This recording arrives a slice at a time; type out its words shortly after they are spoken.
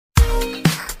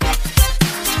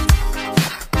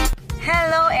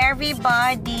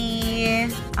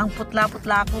everybody! Ang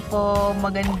putla-putla ko po.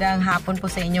 Magandang hapon po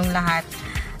sa inyong lahat.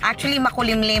 Actually,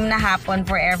 makulimlim na hapon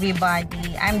for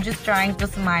everybody. I'm just trying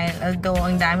to smile. Although,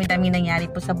 ang dami-dami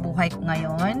nangyari po sa buhay ko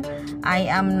ngayon.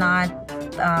 I am not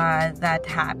that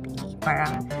happy.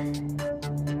 Parang.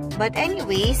 But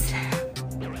anyways,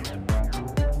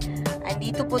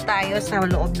 andito po tayo sa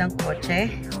loob ng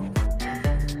kotse.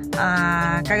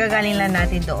 Kagagaling lang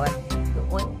natin doon.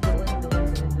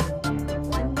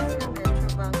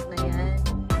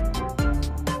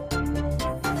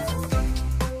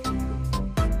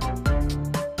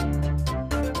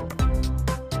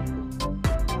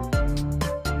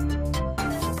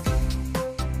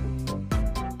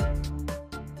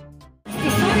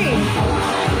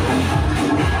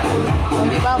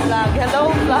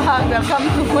 Hello vlog, welcome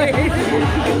to my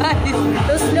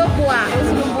Tusnob Buwa.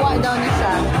 Tusnob Buwa daw na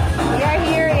siya. We are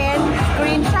here in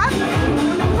Screenshot.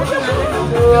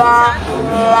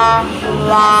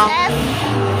 Yes,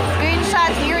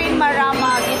 Screenshot here in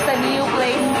Maramag. It's a new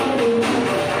place.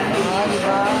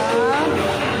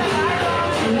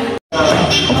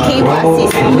 Oh, diba? Okay,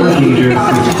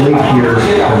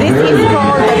 this is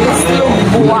called the Tusnob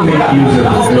Buwa.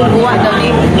 Tusnob Buwa daw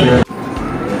name.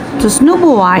 Tusnob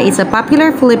Buwa is a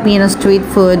popular Filipino street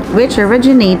food which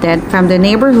originated from the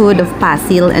neighborhood of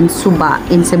Pasil and Suba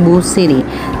in Cebu City.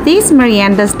 This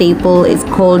merienda staple is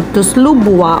called Tusnob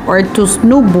Buwa or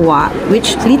Tusnob Buwa,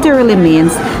 which literally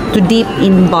means to dip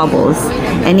in bubbles,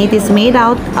 and it is made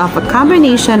out of a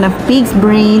combination of pig's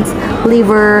brains,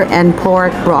 liver, and pork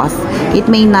broth. It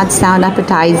may not sound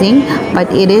appetizing,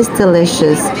 but it is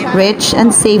delicious, rich,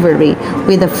 and savory,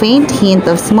 with a faint hint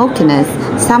of smokiness,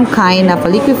 some kind of a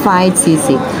liquefied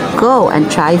sisig. Go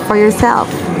and try for yourself.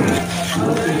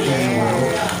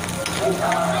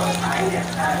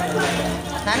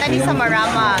 Nana di sa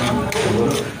Maramag.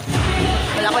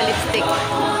 Wala ko lipstick.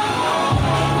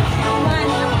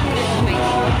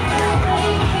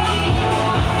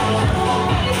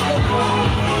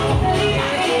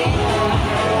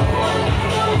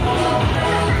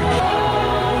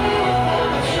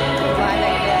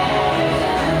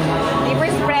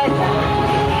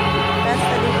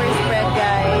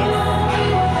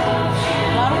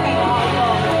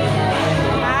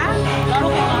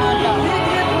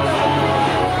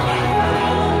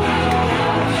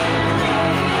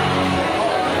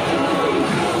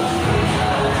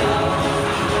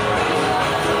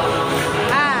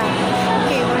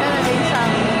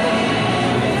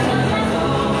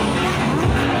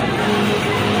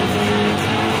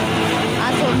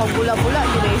 Bula-bula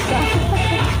gila siya.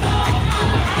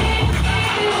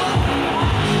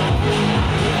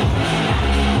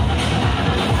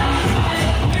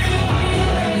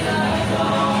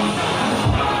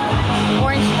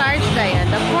 Corn starch dyan.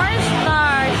 The corn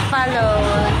starch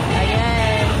follows.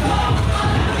 Ayan.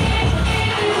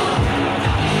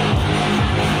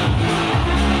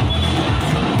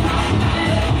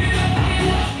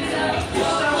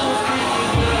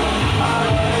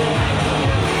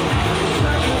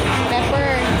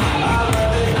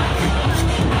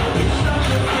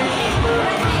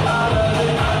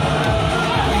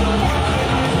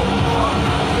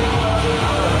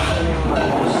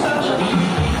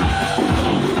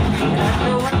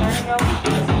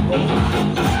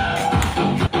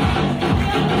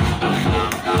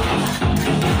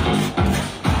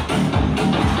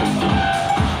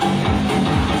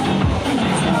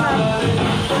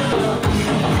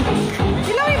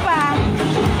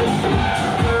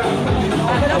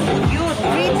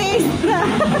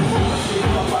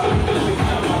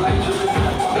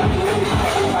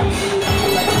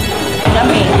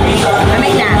 Lamig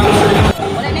na.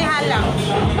 Wala na yung halang.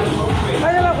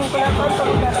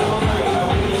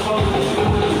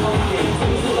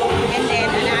 And then,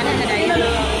 ana-ana na dahil.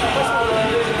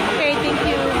 Okay, thank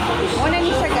you. Una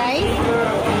niyo siya, guys.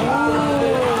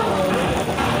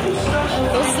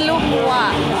 Tusnob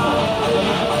Buwa.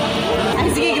 Ay,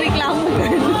 sige, reklamo ka.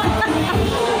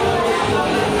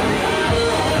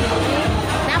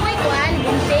 Namoy kuan,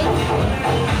 bunting.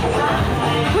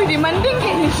 Uy, demanding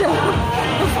kayo siya.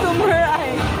 Customer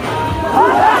ay.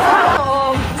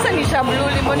 Oo, saan ni siya? Blue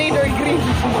lemonade or green?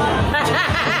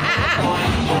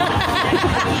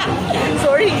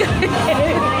 Sorry guys.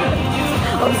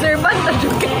 Observant na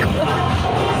juga ko.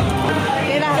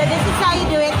 So this is how you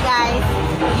do it, guys.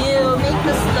 You make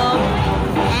the slope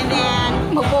and then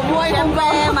magbubuhay ng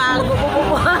bayamang.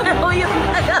 Magbubuhay yung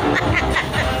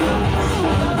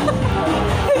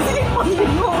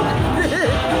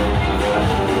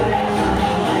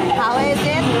how is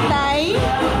it, Tay?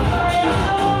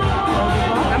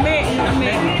 Kami.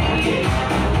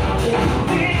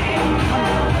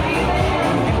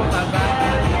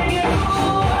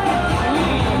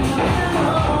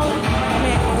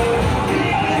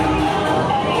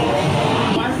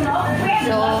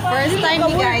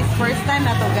 First time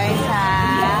na to guys ha.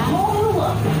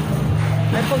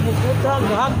 May pagbukot ha.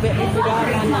 Gahag.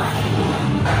 Bibidahan na.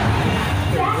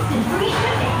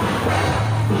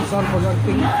 Saan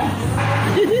pag-acting?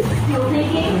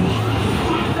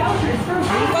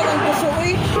 Ipag ang puso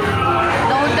eh.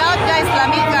 No doubt guys,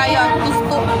 lamig kayo ang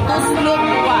Tusnob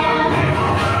Buwa.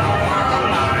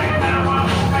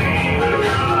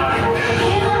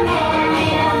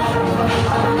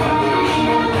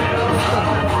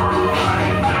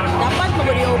 Dapat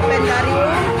mag-reopen na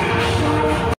rin.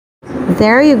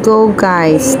 There you go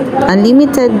guys,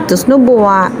 unlimited Tusnob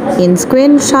Buwa in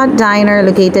Screenshot Diner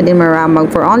located in Maramag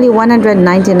for only 199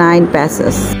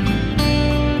 pesos.